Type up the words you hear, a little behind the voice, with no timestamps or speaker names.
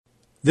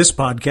This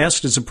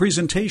podcast is a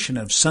presentation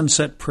of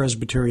Sunset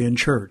Presbyterian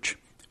Church.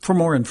 For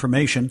more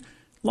information,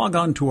 log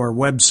on to our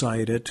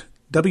website at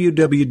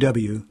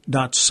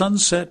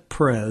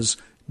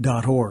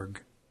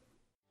www.sunsetpres.org.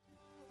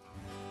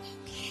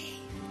 Okay.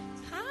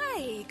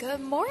 Hi, good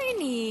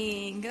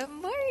morning. Good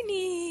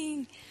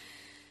morning.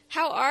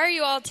 How are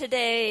you all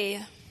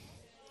today?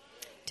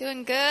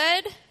 Doing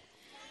good?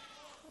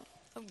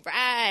 All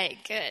right,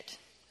 good.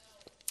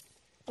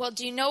 Well,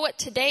 do you know what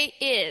today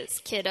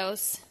is,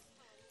 kiddos?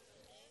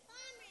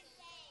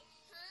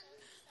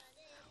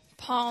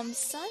 Palm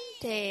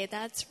Sunday,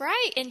 that's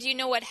right. And do you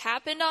know what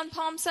happened on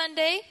Palm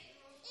Sunday?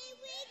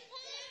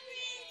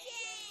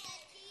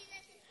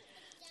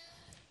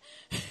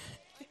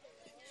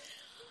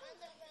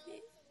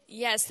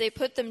 Yes, they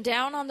put them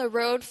down on the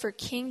road for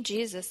King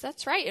Jesus.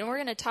 That's right. And we're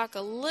going to talk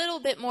a little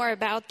bit more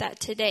about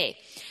that today.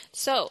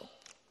 So,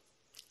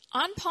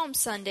 on Palm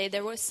Sunday,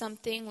 there was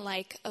something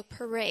like a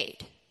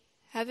parade.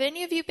 Have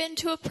any of you been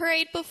to a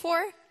parade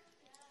before?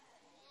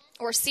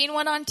 Or seen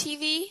one on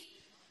TV?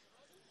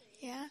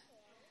 Yeah?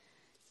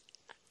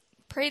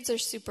 Parades are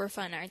super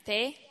fun, aren't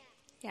they?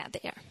 Yeah,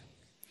 they are.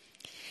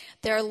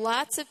 There are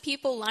lots of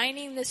people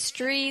lining the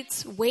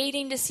streets,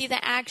 waiting to see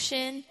the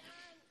action.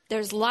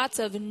 There's lots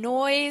of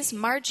noise,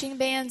 marching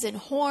bands and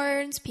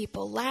horns,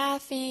 people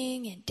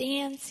laughing and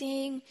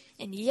dancing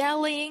and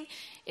yelling.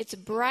 It's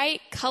bright,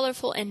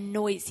 colorful, and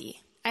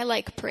noisy. I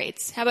like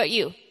parades. How about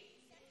you?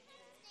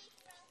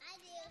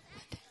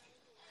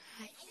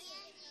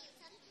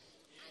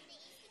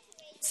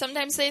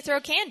 Sometimes they throw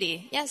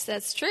candy. Yes,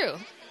 that's true.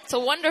 It's a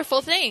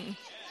wonderful thing.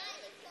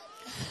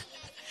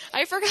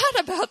 I forgot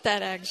about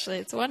that, actually.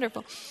 It's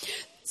wonderful.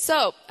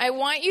 So, I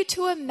want you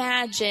to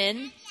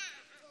imagine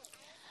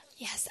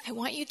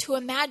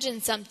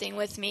something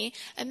with me.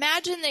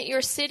 Imagine that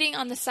you're sitting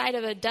on the side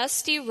of a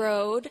dusty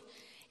road,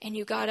 and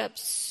you got up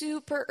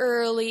super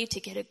early to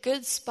get a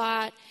good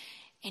spot,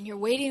 and you're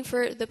waiting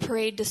for the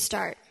parade to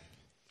start.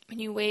 And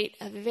you wait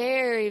a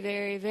very,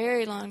 very,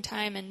 very long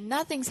time, and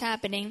nothing's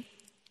happening.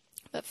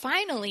 But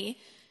finally,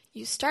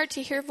 you start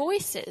to hear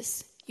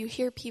voices. You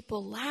hear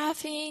people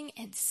laughing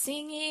and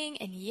singing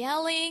and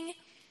yelling.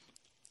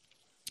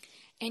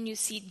 And you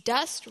see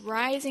dust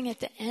rising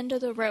at the end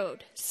of the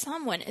road.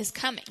 Someone is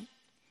coming.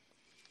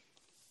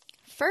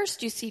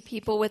 First, you see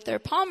people with their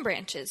palm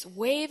branches,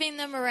 waving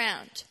them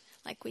around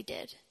like we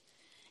did,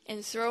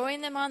 and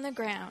throwing them on the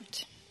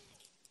ground.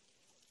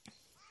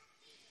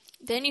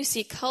 Then you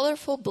see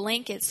colorful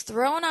blankets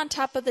thrown on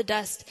top of the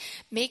dust,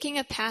 making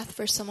a path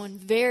for someone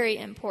very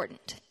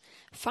important.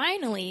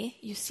 Finally,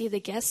 you see the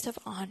guest of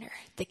honor,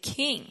 the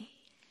king,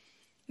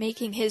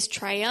 making his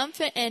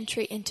triumphant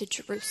entry into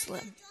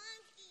Jerusalem.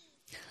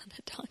 On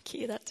a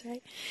donkey, that's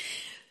right.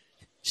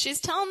 She's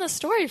telling the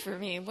story for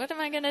me. What am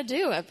I going to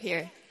do up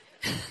here?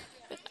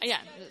 Yeah.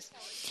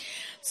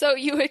 So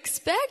you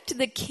expect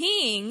a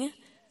king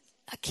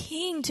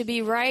to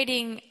be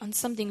riding on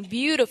something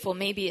beautiful,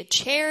 maybe a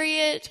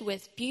chariot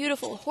with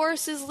beautiful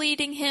horses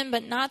leading him,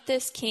 but not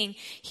this king.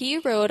 He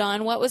rode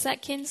on, what was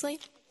that, Kinsley?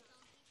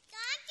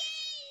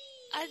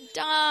 A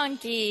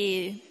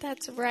donkey.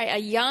 That's right, a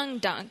young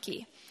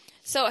donkey.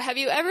 So have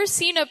you ever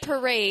seen a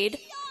parade?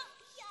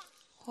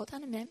 Hold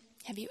on a minute.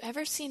 Have you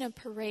ever seen a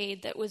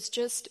parade that was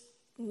just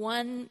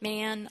one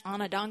man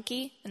on a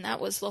donkey, and that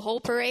was the whole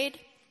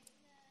parade?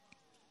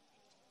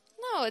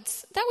 No,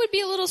 that would be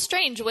a little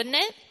strange, wouldn't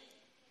it?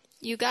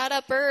 You got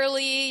up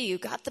early, you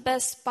got the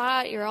best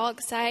spot, you're all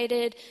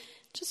excited.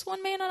 Just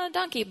one man on a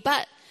donkey.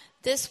 But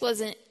this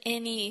wasn't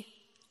any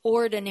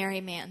ordinary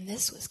man.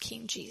 This was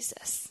King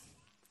Jesus.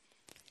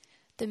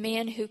 The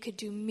man who could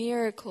do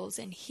miracles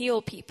and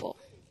heal people.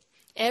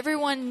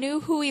 Everyone knew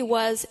who he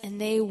was, and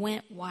they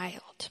went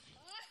wild.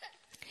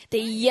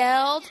 They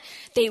yelled,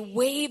 they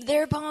waved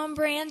their palm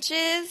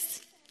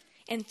branches,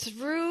 and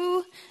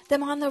threw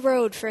them on the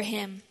road for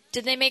him.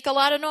 Did they make a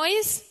lot of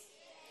noise?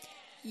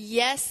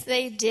 Yes,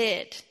 they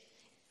did.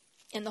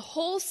 And the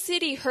whole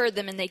city heard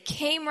them, and they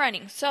came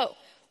running. So,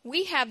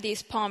 we have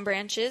these palm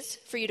branches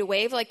for you to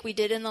wave like we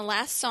did in the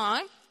last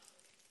song.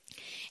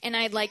 And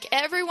I'd like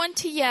everyone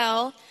to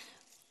yell.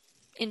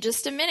 In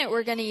just a minute,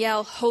 we're going to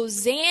yell,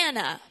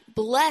 Hosanna,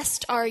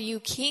 blessed are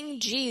you, King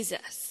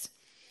Jesus.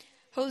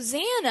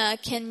 Hosanna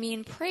can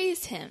mean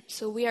praise him.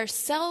 So we are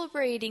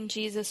celebrating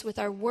Jesus with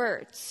our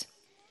words.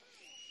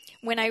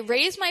 When I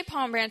raise my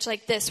palm branch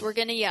like this, we're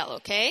going to yell,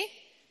 okay?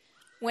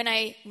 When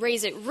I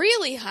raise it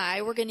really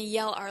high, we're going to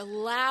yell our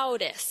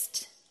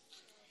loudest.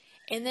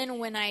 And then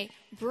when I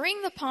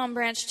bring the palm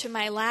branch to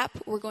my lap,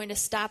 we're going to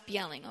stop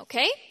yelling,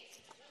 okay?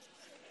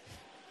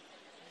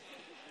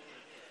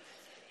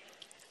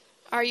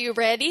 Are you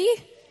ready?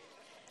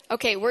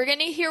 Okay, we're going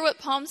to hear what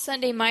Palm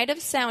Sunday might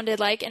have sounded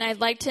like, and I'd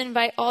like to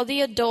invite all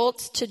the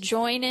adults to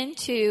join in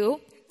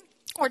too,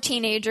 or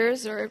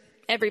teenagers, or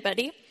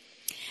everybody.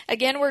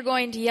 Again, we're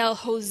going to yell,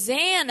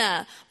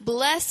 Hosanna,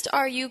 blessed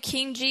are you,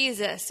 King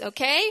Jesus,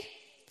 okay?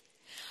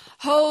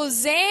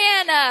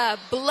 Hosanna,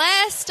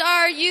 blessed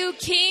are you,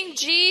 King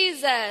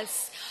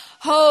Jesus.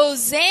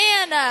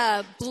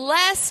 Hosanna.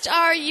 Blessed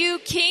are you,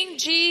 King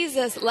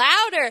Jesus.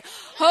 Louder.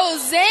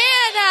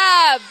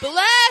 Hosanna.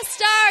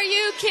 Blessed are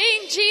you,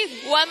 King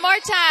Jesus. One more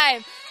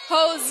time.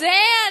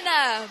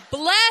 Hosanna.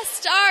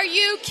 Blessed are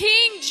you,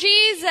 King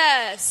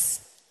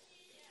Jesus.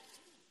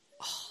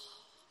 Oh,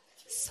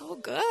 so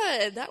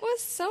good. That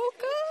was so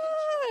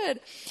good.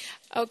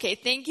 Okay,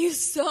 thank you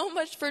so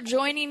much for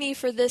joining me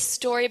for this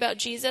story about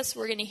Jesus.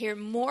 We're going to hear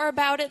more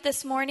about it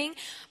this morning,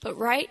 but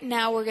right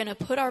now we're going to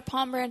put our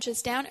palm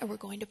branches down and we're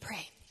going to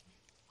pray.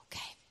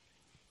 Okay.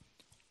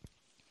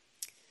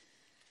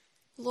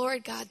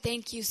 Lord God,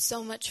 thank you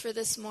so much for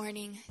this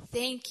morning.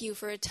 Thank you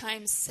for a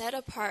time set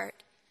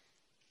apart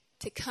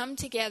to come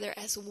together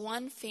as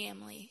one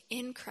family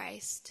in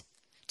Christ,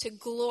 to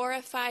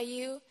glorify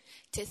you,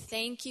 to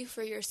thank you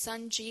for your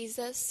son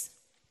Jesus,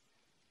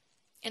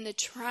 and the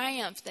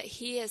triumph that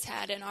he has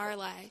had in our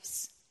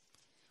lives.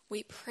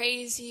 We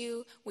praise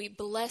you, we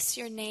bless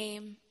your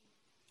name,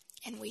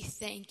 and we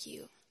thank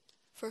you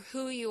for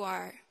who you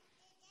are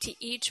to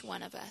each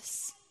one of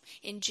us.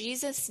 In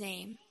Jesus'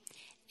 name,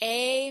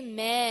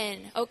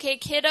 amen. Okay,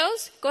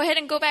 kiddos, go ahead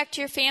and go back to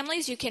your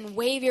families. You can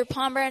wave your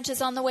palm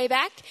branches on the way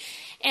back.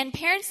 And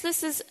parents,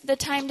 this is the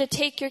time to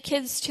take your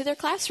kids to their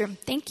classroom.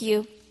 Thank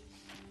you.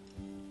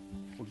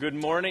 Well, good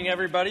morning,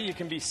 everybody. You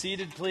can be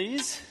seated,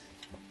 please.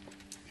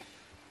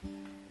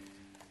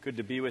 Good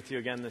to be with you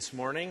again this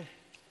morning.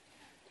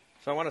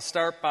 So I want to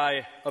start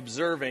by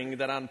observing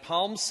that on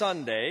Palm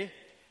Sunday,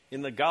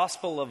 in the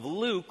Gospel of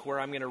Luke, where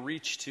I'm going to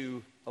reach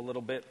to a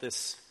little bit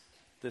this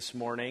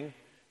morning,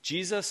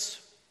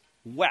 Jesus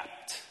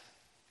wept.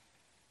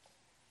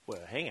 Well,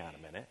 hang on a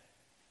minute.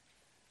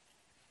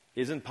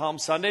 Isn't Palm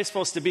Sunday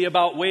supposed to be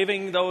about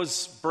waving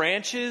those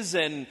branches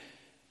and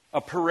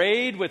a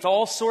parade with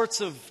all sorts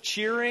of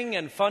cheering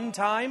and fun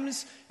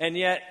times? And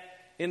yet,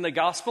 in the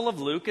Gospel of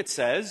Luke, it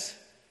says,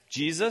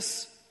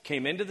 Jesus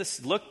came into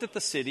this, looked at the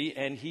city,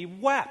 and he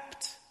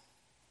wept.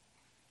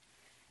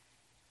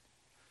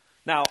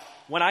 Now,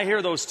 when I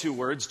hear those two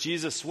words,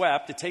 Jesus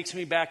wept, it takes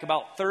me back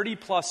about 30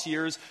 plus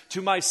years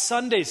to my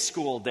Sunday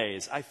school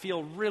days. I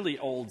feel really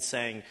old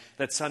saying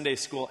that Sunday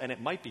school, and it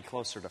might be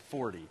closer to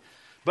 40.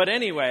 But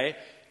anyway,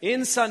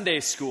 in Sunday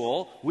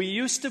school, we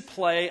used to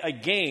play a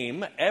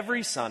game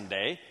every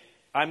Sunday.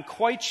 I'm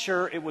quite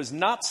sure it was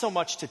not so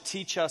much to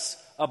teach us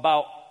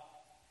about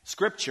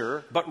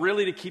Scripture, but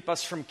really to keep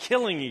us from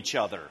killing each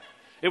other.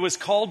 It was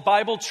called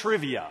Bible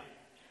Trivia.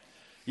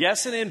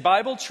 Yes, and in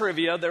Bible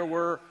Trivia, there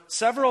were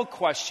several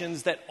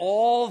questions that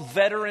all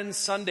veteran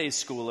Sunday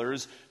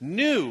schoolers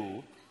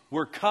knew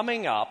were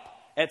coming up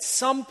at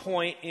some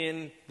point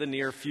in the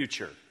near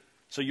future.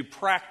 So you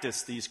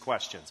practice these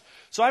questions.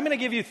 So I'm going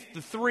to give you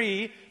the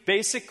three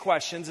basic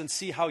questions and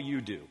see how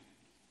you do.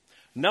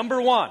 Number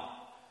one,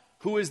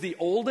 who is the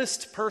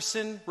oldest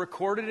person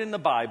recorded in the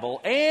Bible,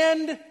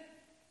 and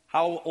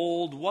how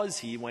old was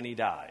he when he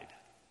died?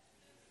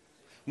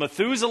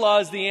 Methuselah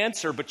is the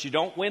answer, but you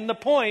don't win the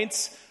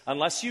points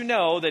unless you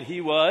know that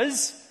he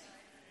was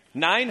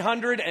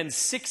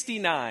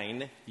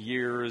 969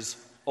 years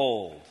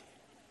old.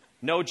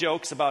 No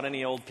jokes about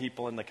any old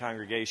people in the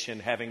congregation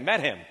having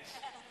met him.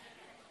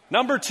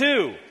 Number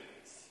two,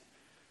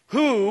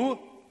 who,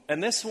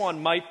 and this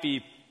one might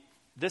be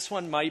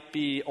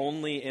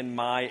only in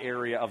my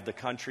area of the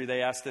country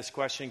they asked this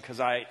question,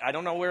 because I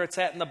don't know where it's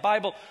at in the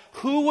Bible.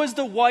 Who was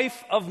the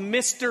wife of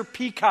Mr.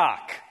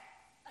 Peacock?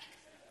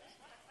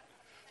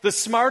 The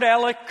smart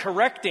aleck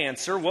correct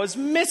answer was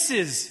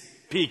Mrs.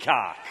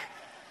 Peacock.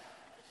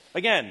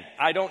 Again,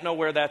 I don't know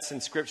where that's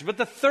in Scripture. But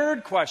the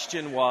third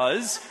question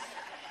was,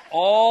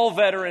 all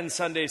veteran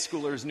Sunday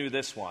schoolers knew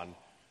this one.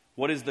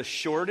 What is the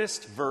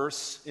shortest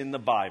verse in the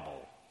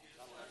Bible?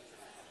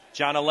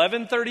 John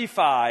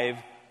 11:35.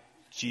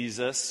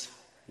 Jesus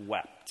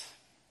wept.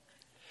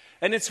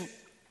 And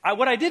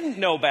what I didn't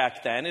know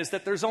back then is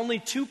that there's only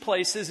two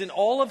places in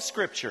all of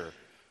Scripture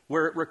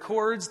where it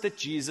records that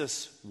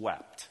Jesus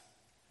wept.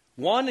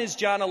 One is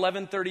John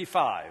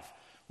 11:35,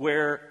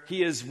 where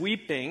he is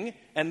weeping,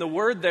 and the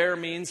word there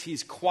means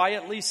he's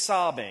quietly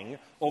sobbing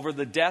over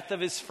the death of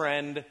his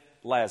friend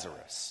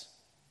Lazarus.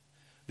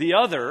 The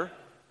other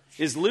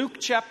is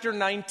Luke chapter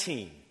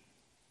 19,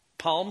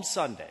 Palm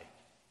Sunday,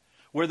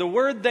 where the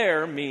word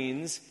there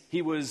means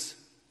he was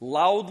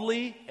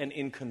loudly and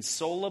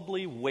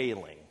inconsolably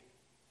wailing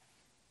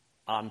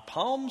on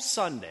Palm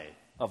Sunday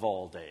of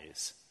all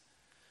days.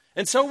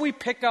 And so we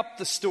pick up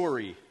the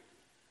story.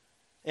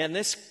 And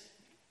this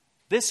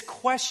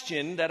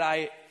question that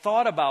I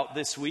thought about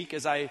this week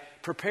as I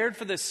prepared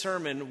for this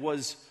sermon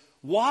was,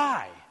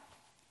 why?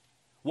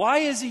 Why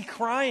is he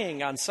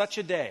crying on such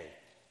a day?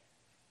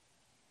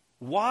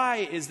 Why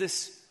is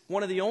this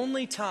one of the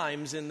only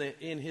times in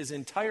his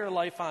entire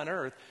life on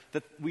earth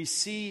that we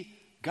see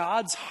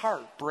God's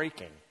heart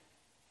breaking?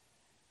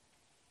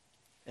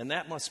 And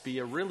that must be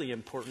a really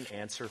important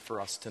answer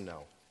for us to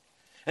know.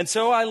 And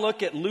so I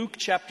look at Luke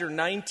chapter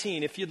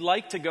 19. If you'd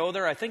like to go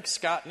there, I think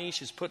Scott Nish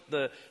has put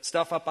the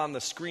stuff up on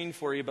the screen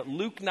for you. But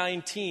Luke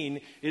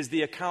 19 is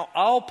the account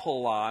I'll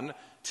pull on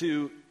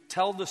to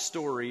tell the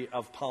story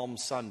of Palm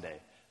Sunday.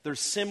 There's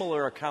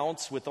similar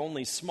accounts with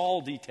only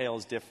small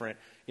details different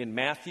in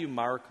Matthew,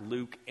 Mark,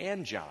 Luke,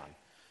 and John.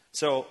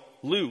 So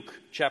Luke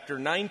chapter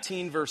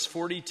 19, verse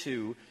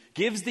 42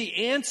 gives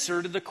the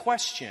answer to the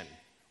question,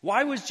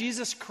 why was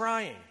Jesus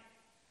crying?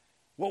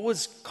 What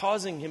was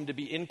causing him to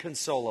be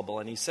inconsolable?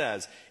 And he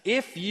says,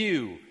 if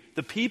you,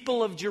 the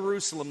people of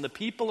Jerusalem, the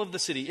people of the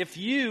city, if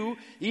you,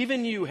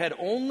 even you, had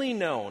only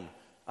known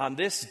on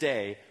this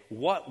day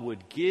what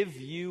would give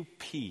you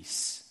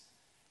peace.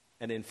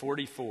 And in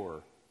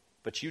 44,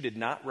 but you did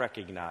not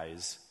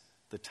recognize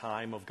the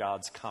time of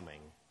God's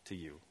coming to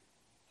you.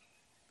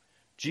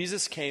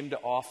 Jesus came to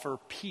offer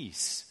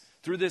peace.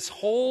 Through this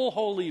whole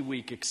Holy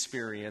Week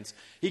experience,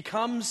 he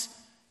comes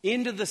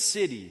into the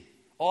city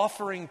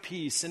offering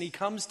peace, and he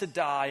comes to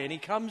die, and he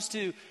comes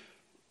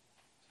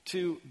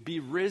to be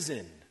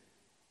risen,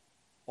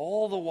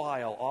 all the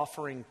while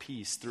offering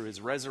peace through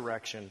his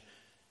resurrection.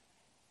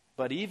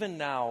 But even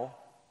now,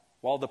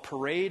 while the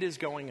parade is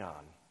going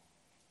on,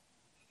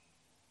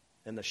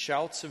 and the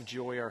shouts of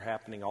joy are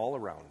happening all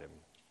around him,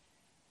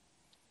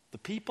 the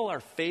people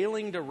are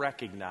failing to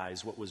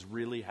recognize what was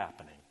really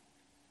happening.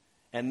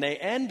 And they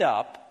end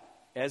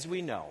up, as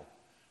we know,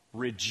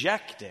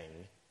 rejecting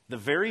the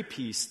very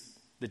peace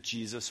that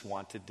Jesus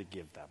wanted to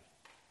give them.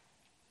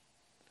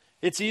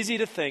 It's easy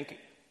to think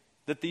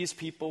that these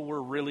people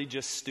were really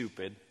just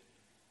stupid,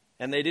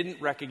 and they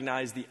didn't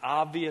recognize the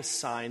obvious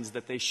signs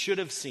that they should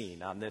have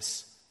seen on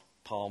this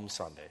Palm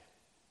Sunday.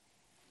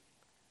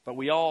 But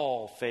we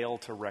all fail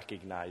to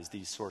recognize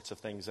these sorts of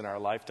things in our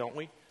life, don't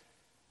we?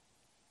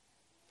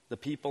 The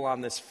people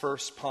on this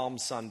first Palm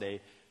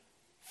Sunday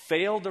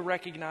failed to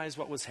recognize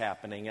what was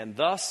happening, and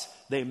thus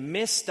they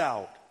missed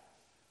out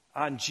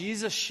on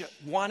Jesus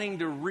wanting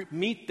to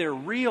meet their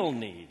real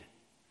need.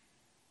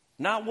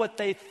 Not what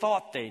they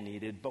thought they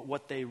needed, but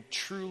what they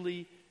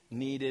truly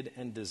needed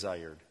and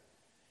desired.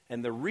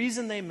 And the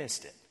reason they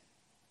missed it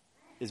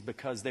is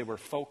because they were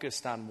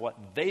focused on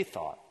what they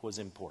thought was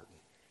important.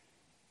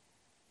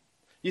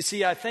 You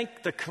see, I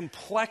think the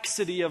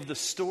complexity of the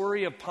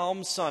story of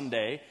Palm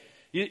Sunday,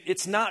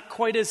 it's not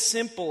quite as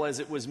simple as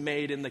it was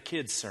made in the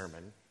kids'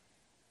 sermon.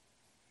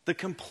 The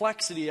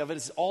complexity of it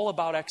is all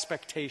about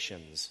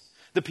expectations.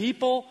 The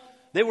people,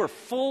 they were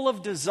full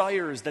of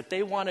desires that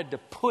they wanted to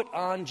put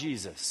on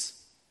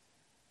Jesus.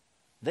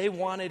 They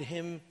wanted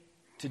him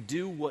to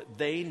do what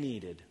they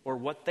needed or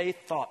what they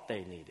thought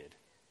they needed.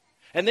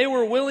 And they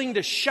were willing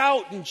to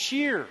shout and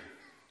cheer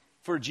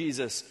for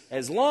Jesus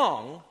as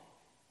long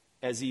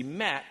as he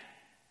met,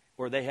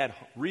 or they had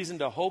reason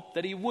to hope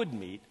that he would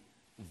meet,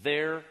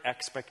 their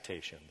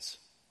expectations.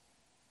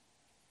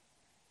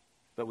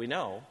 But we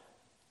know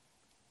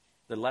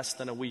that less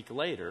than a week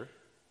later,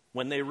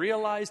 when they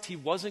realized he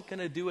wasn't going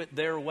to do it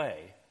their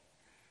way,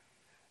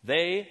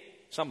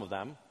 some of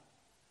them,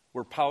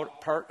 were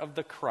part of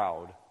the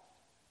crowd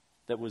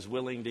that was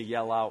willing to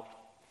yell out,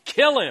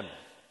 "Kill him!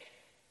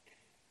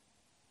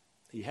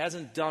 He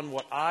hasn't done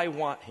what I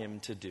want him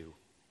to do."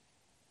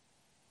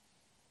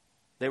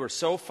 They were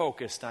so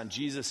focused on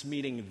Jesus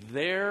meeting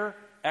their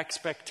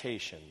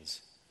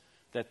expectations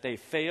that they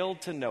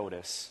failed to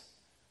notice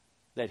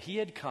that he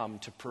had come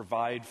to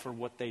provide for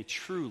what they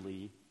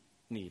truly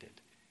needed.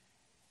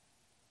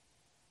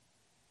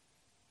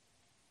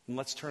 And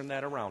let's turn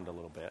that around a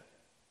little bit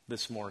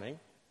this morning.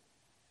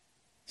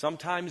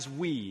 Sometimes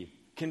we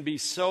can be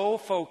so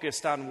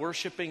focused on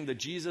worshiping the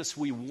Jesus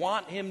we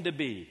want him to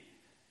be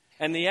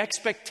and the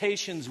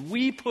expectations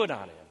we put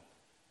on him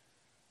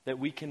that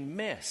we can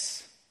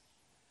miss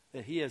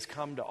that he has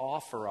come to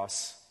offer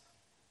us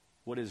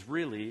what is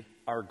really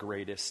our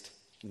greatest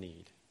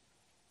need.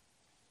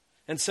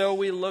 And so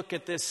we look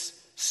at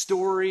this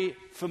story,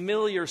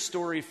 familiar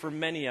story for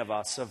many of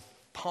us, of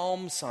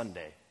Palm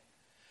Sunday.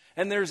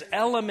 And there's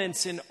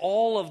elements in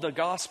all of the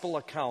gospel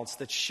accounts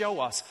that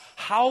show us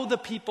how the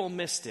people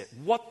missed it,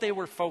 what they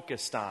were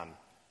focused on,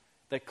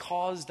 that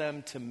caused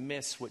them to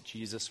miss what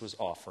Jesus was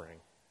offering.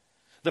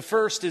 The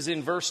first is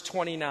in verse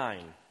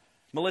 29.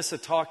 Melissa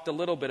talked a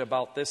little bit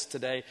about this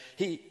today.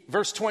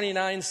 Verse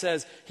 29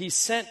 says, he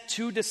sent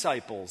 2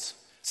 disciples,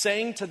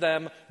 saying to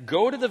them,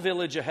 "Go to the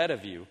village ahead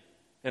of you,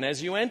 and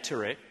as you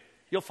enter it,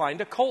 you'll find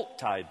a colt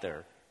tied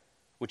there,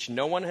 which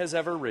no one has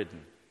ever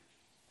ridden.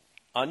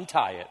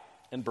 Untie it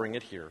and bring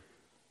it here."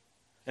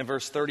 In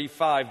verse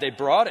 35, they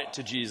brought it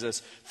to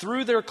Jesus,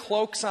 threw their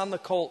cloaks on the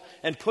colt,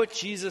 and put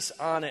Jesus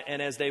on it. And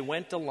as they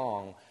went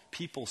along,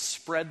 people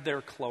spread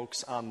their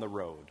cloaks on the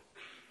road.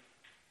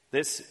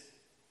 This,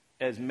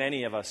 as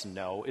many of us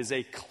know, is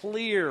a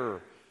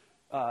clear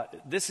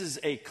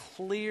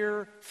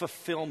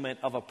fulfillment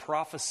of a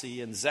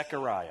prophecy in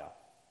Zechariah.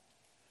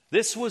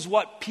 This was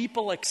what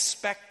people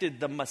expected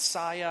the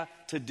Messiah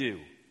to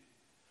do.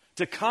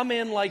 To come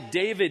in like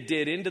David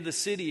did into the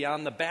city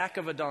on the back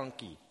of a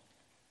donkey.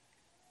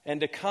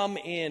 And to come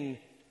in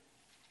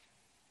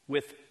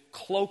with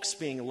cloaks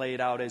being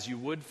laid out as you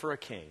would for a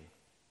king.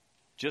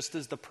 Just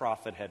as the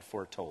prophet had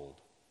foretold.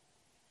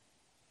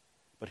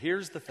 But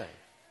here's the thing.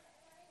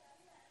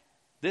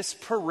 This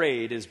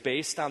parade is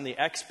based on the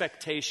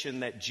expectation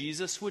that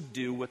Jesus would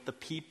do what the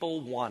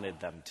people wanted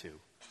them to.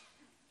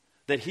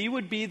 that he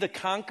would be the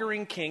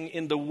conquering king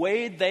in the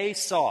way they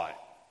saw it,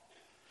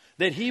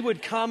 that he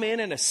would come in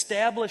and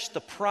establish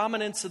the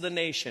prominence of the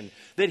nation,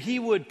 that he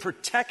would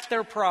protect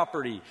their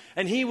property,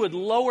 and he would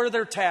lower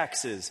their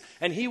taxes,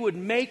 and he would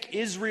make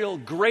Israel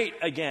great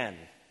again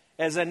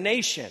as a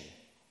nation.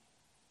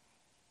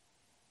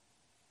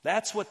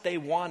 That's what they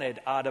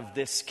wanted out of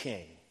this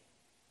king.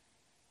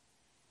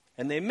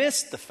 And they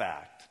missed the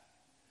fact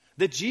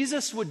that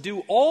Jesus would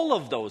do all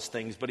of those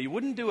things, but he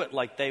wouldn't do it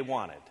like they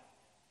wanted.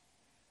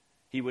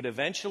 He would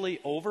eventually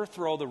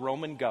overthrow the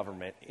Roman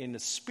government in a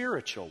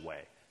spiritual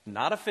way,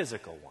 not a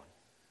physical one.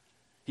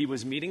 He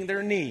was meeting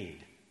their need,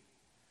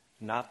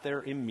 not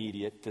their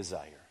immediate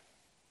desire.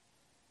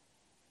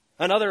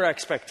 Another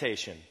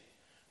expectation,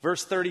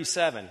 verse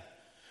 37.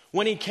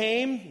 When he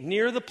came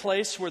near the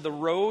place where the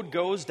road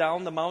goes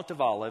down the Mount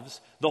of Olives,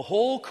 the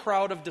whole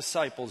crowd of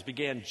disciples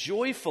began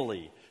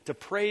joyfully to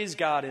praise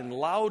God in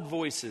loud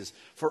voices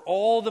for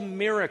all the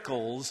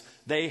miracles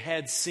they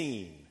had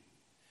seen.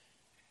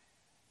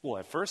 Well,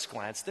 at first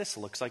glance, this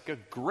looks like a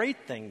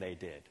great thing they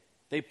did.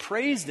 They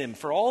praised him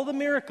for all the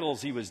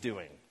miracles he was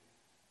doing.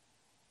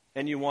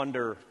 And you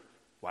wonder,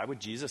 why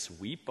would Jesus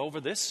weep over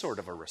this sort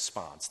of a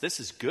response? This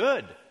is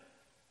good.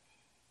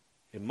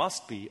 It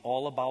must be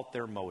all about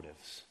their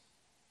motives.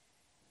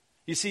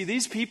 You see,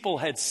 these people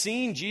had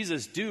seen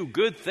Jesus do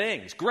good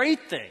things,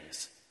 great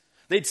things.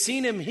 They'd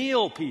seen him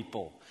heal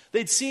people.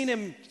 They'd seen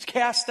him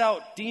cast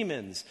out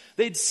demons.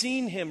 They'd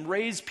seen him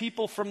raise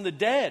people from the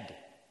dead.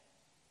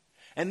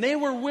 And they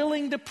were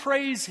willing to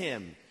praise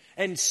him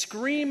and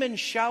scream and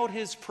shout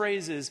his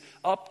praises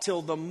up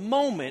till the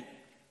moment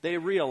they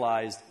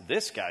realized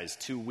this guy's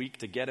too weak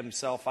to get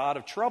himself out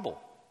of trouble.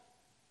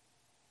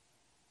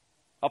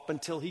 Up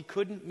until he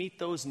couldn't meet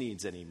those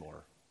needs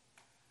anymore.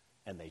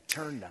 And they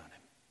turned on him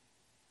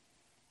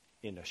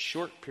in a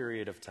short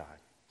period of time.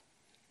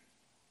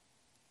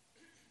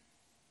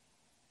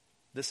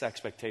 This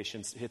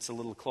expectation hits a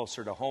little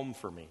closer to home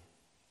for me.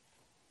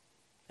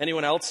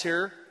 Anyone else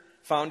here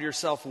found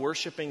yourself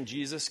worshiping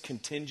Jesus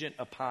contingent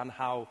upon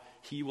how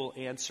he will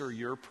answer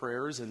your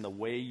prayers in the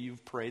way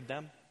you've prayed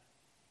them?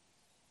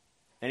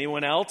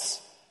 Anyone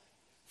else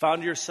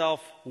found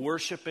yourself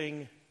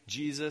worshiping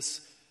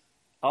Jesus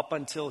up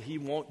until he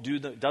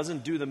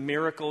doesn't do the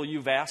miracle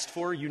you've asked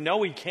for? You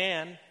know he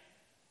can,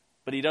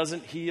 but he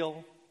doesn't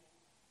heal,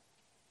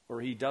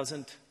 or he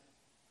doesn't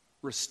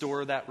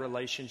restore that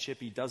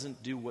relationship. He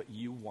doesn't do what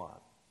you want.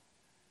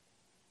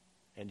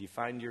 And you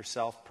find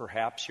yourself,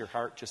 perhaps your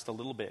heart just a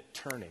little bit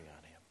turning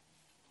on him.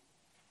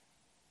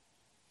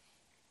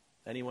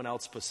 Anyone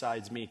else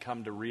besides me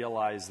come to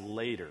realize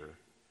later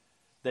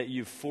that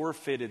you've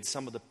forfeited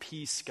some of the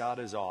peace God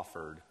has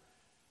offered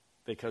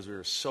because we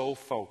were so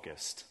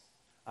focused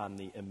on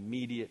the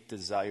immediate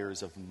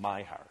desires of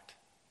my heart?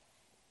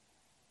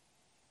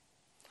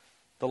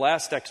 The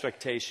last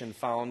expectation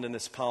found in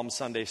this Palm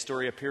Sunday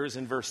story appears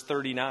in verse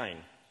 39.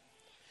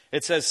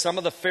 It says, some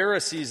of the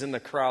Pharisees in the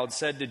crowd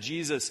said to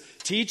Jesus,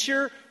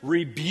 "Teacher,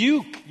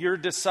 rebuke your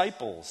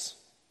disciples."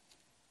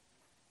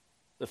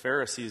 The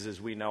Pharisees, as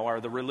we know,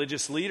 are the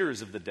religious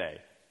leaders of the day.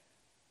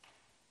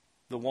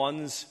 The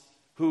ones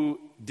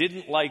who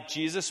didn't like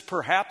Jesus,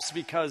 perhaps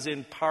because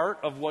in part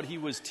of what he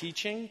was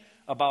teaching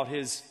about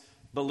his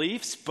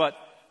beliefs, but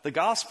the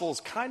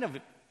Gospels kind of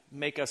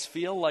make us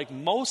feel like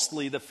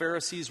mostly the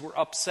Pharisees were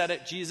upset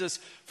at Jesus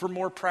for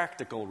more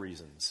practical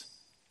reasons.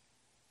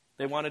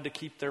 They wanted to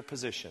keep their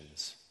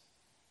positions.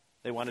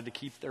 They wanted to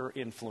keep their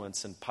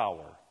influence and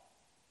power.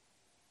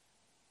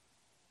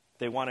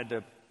 They wanted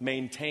to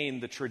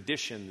maintain the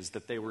traditions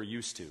that they were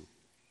used to.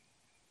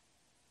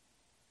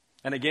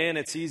 And again,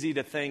 it's easy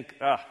to think,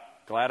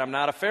 glad I'm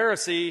not a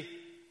Pharisee.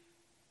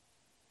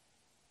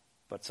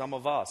 But some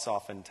of us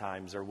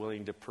oftentimes are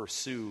willing to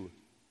pursue,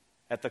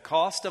 at the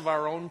cost of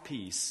our own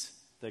peace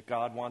that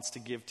God wants to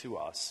give to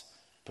us,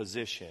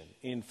 position,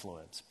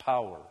 influence,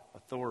 power,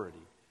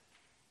 authority,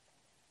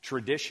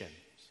 traditions.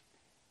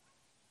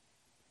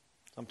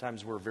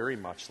 Sometimes we're very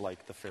much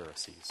like the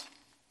Pharisees.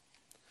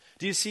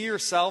 Do you see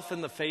yourself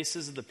in the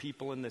faces of the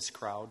people in this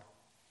crowd?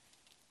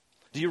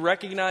 Do you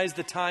recognize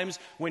the times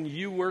when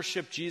you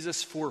worship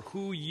Jesus for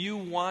who you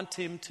want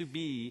him to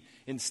be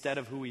instead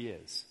of who he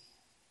is?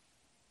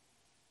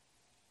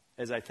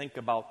 As I think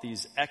about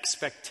these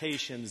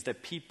expectations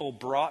that people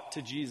brought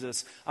to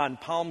Jesus on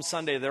Palm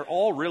Sunday, they're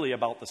all really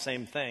about the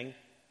same thing.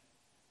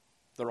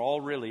 They're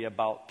all really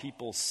about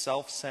people's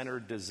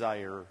self-centered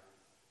desire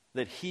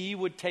that he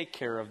would take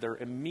care of their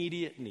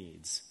immediate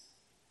needs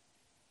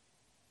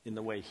in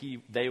the way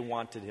they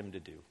wanted him to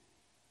do.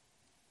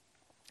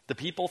 The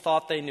people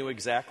thought they knew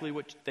exactly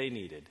what they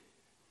needed,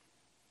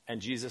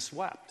 and Jesus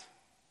wept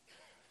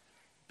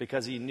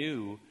because he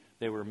knew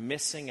they were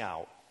missing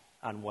out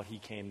on what he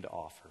came to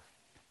offer.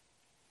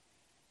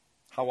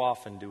 How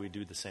often do we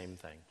do the same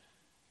thing?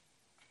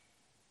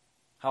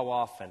 How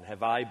often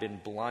have I been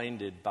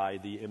blinded by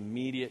the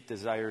immediate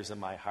desires of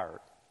my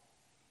heart?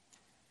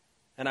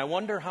 And I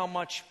wonder how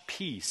much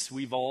peace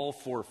we've all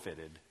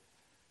forfeited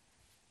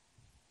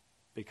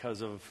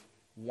because of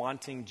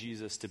wanting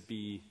Jesus to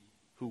be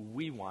who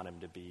we want him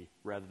to be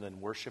rather than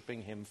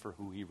worshiping him for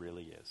who he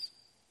really is.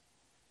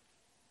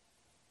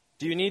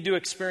 Do you need to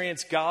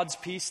experience God's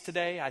peace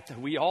today?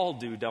 We all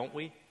do, don't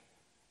we?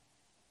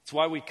 It's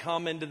why we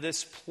come into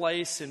this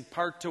place in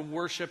part to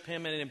worship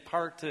him and in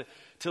part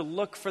to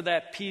look for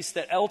that peace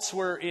that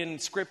elsewhere in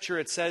Scripture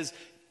it says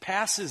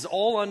passes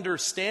all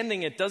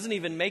understanding. It doesn't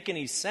even make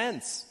any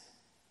sense.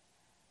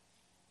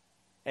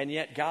 And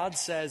yet God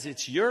says,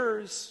 it's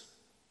yours.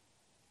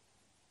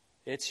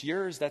 It's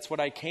yours. That's what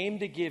I came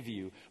to give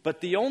you. But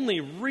the only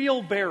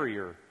real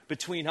barrier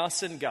between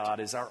us and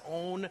God is our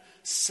own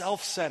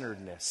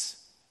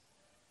self-centeredness,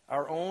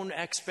 our own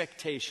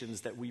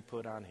expectations that we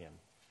put on him,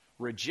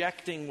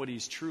 rejecting what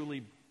he's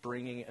truly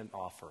bringing and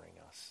offering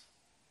us.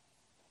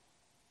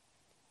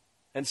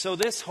 And so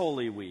this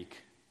Holy Week,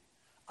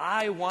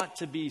 I want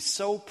to be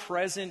so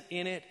present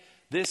in it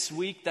this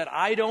week that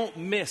I don't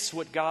miss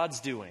what God's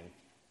doing,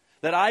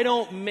 that I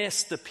don't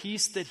miss the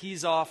peace that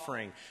he's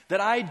offering,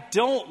 that I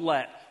don't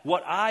let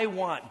what I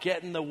want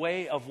get in the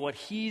way of what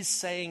he's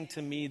saying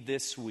to me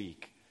this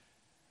week.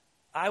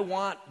 I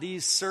want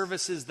these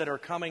services that are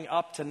coming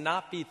up to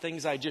not be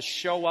things I just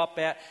show up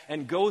at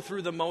and go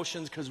through the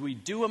motions because we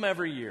do them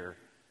every year,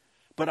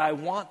 but I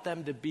want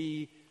them to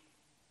be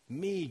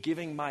me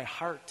giving my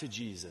heart to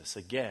Jesus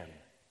again,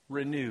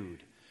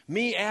 renewed.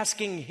 Me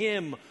asking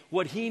him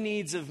what he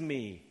needs of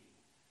me.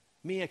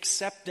 Me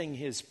accepting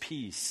his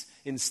peace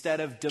instead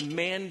of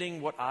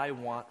demanding what I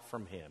want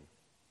from him.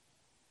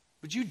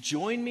 Would you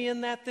join me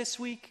in that this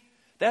week?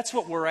 That's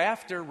what we're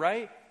after,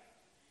 right?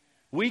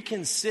 We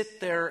can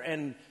sit there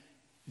and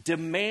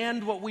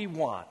demand what we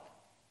want,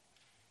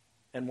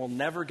 and we'll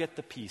never get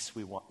the peace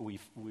we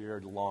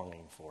are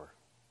longing for.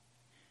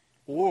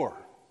 Or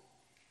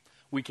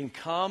we can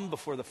come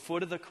before the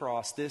foot of the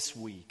cross this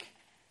week,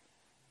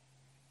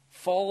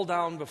 fall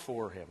down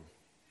before him,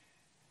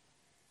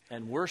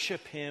 and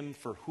worship him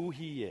for who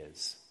he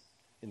is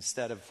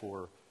instead of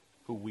for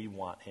who we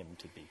want him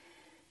to be.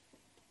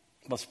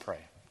 Let's pray.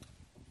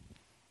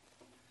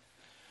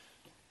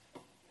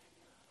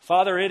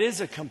 Father, it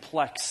is a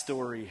complex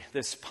story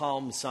this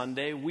Palm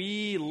Sunday.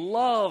 We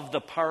love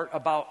the part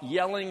about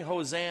yelling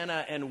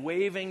Hosanna and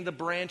waving the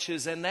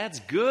branches, and that's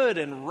good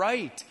and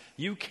right.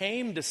 You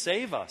came to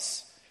save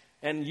us,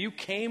 and you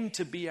came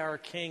to be our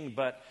king,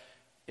 but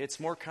it's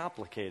more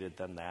complicated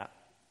than that.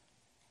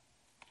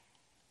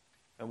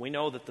 And we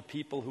know that the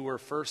people who were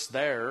first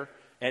there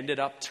ended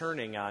up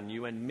turning on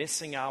you and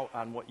missing out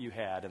on what you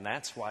had, and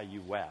that's why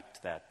you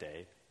wept that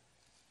day.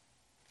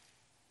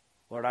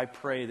 Lord, I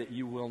pray that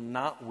you will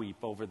not weep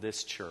over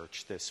this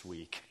church this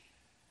week,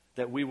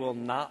 that we will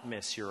not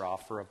miss your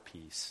offer of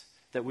peace,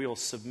 that we will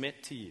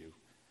submit to you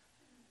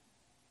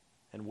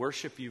and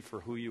worship you for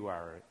who you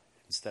are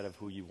instead of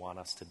who you want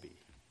us to be.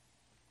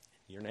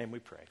 In your name we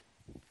pray.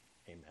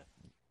 Amen.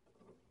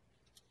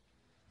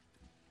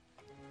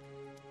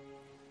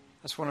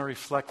 I just want to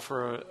reflect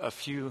for a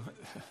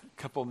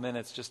couple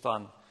minutes just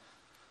on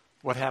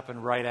what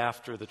happened right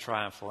after the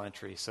triumphal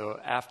entry. So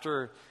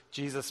after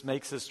Jesus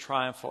makes his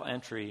triumphal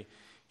entry,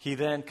 he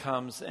then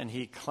comes and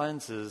he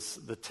cleanses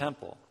the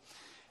temple.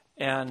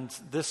 And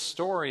this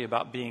story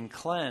about being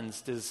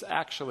cleansed is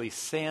actually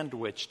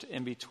sandwiched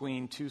in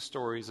between two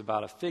stories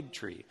about a fig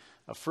tree,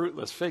 a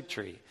fruitless fig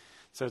tree.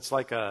 So it's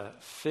like a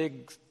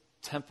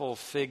temple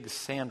fig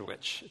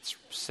sandwich. It's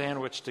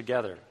sandwiched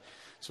together.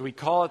 So we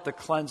call it the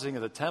cleansing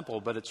of the temple,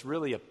 but it's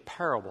really a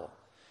parable.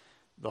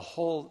 The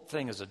whole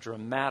thing is a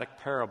dramatic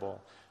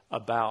parable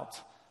about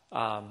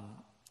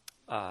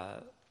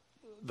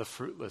the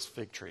fruitless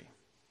fig tree.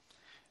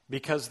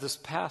 Because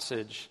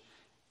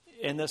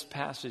in this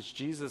passage,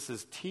 Jesus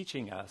is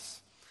teaching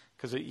us,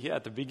 because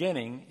at the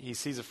beginning, he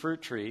sees a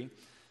fruit tree.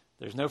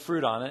 There's no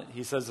fruit on it.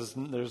 He says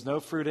there's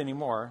no fruit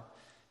anymore.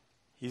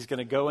 He's going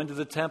to go into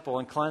the temple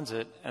and cleanse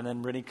it, and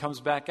then when he comes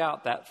back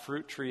out, that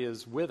fruit tree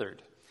is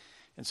withered.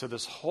 And so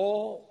this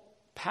whole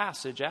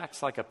passage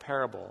acts like a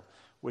parable,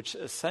 which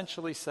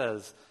essentially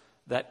says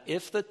that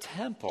if the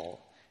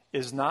temple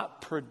is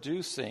not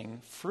producing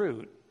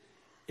fruit,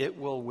 it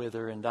will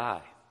wither and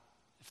die.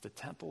 If the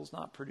temple is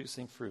not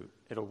producing fruit,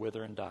 it'll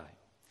wither and die.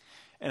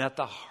 And at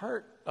the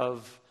heart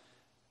of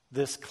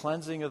this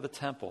cleansing of the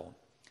temple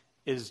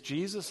is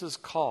Jesus'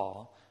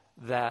 call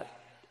that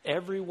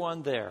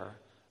everyone there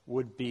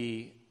would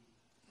be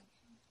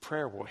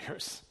prayer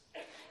warriors.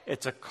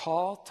 It's a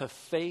call to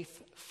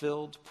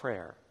faith-filled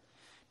prayer.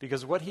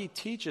 Because what he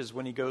teaches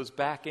when he goes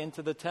back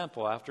into the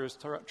temple after his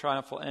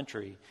triumphal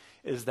entry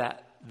is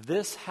that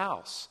this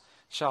house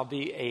shall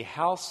be a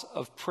house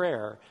of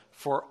prayer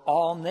for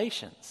all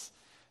nations.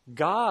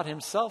 God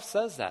himself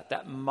says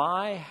that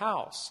my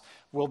house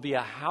will be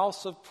a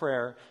house of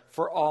prayer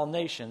for all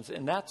nations.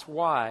 And that's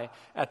why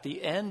at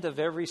the end of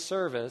every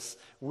service,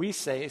 we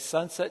say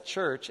Sunset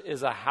Church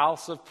is a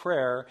house of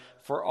prayer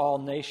for all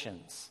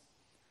nations.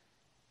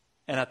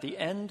 And at the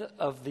end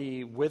of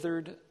the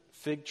withered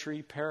fig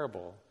tree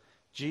parable,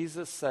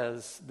 Jesus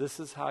says, this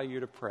is how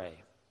you're to pray.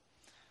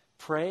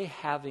 Pray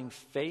having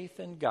faith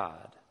in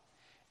God,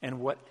 and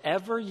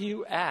whatever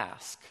you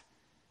ask,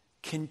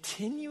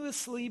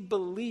 continuously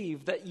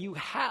believe that you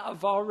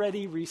have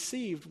already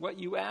received what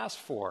you asked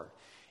for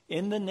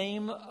in the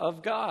name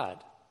of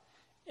God,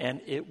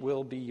 and it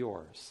will be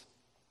yours.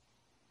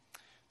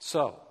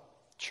 So,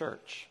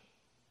 church,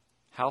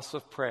 house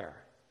of prayer,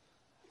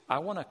 I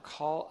want to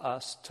call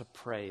us to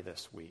pray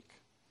this week.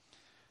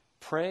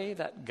 Pray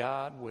that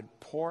God would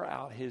pour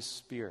out his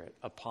Spirit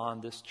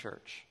upon this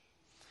church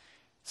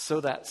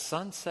so that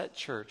Sunset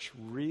Church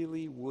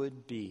really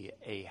would be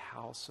a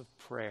house of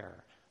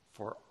prayer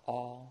for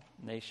all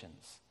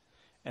nations,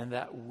 and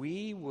that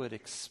we would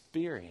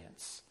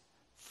experience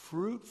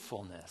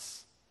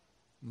fruitfulness,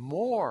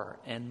 more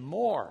and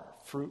more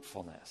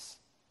fruitfulness.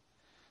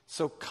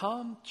 So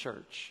come,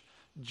 church,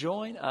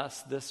 join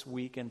us this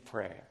week in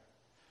prayer.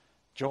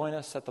 Join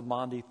us at the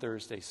Maundy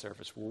Thursday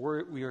service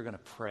where we are going to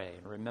pray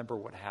and remember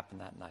what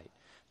happened that night.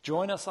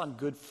 Join us on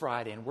Good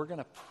Friday, and we're going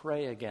to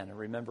pray again and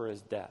remember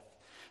his death.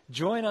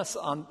 Join us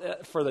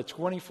for the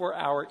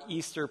 24-hour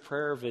Easter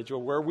prayer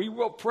vigil where we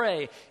will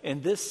pray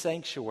in this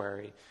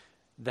sanctuary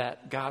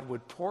that God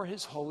would pour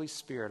his Holy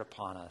Spirit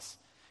upon us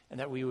and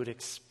that we would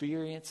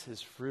experience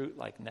his fruit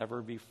like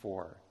never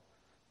before.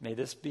 May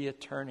this be a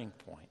turning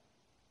point.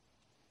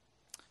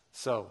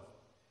 So,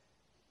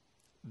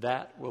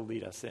 that will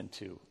lead us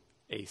into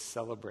a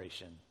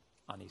celebration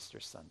on Easter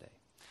Sunday.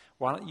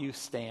 Why don't you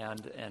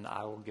stand and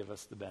I will give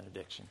us the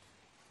benediction.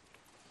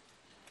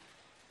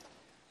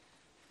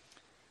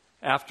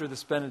 After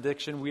this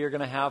benediction, we are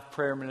going to have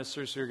prayer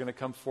ministers who are going to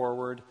come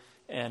forward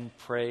and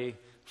pray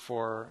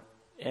for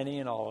any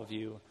and all of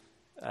you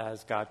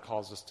as God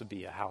calls us to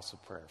be a house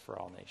of prayer for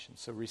all nations.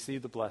 So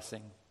receive the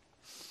blessing.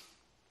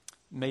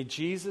 May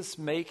Jesus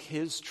make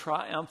his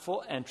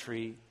triumphal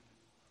entry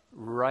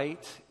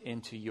right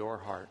into your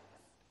heart.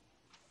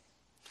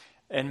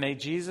 And may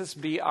Jesus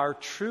be our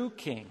true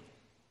King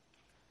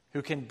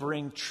who can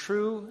bring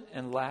true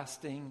and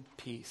lasting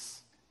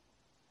peace.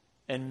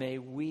 And may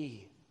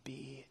we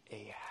be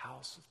a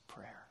house of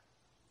prayer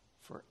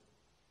for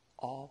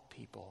all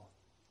people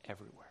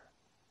everywhere.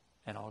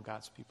 And all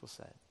God's people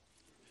said,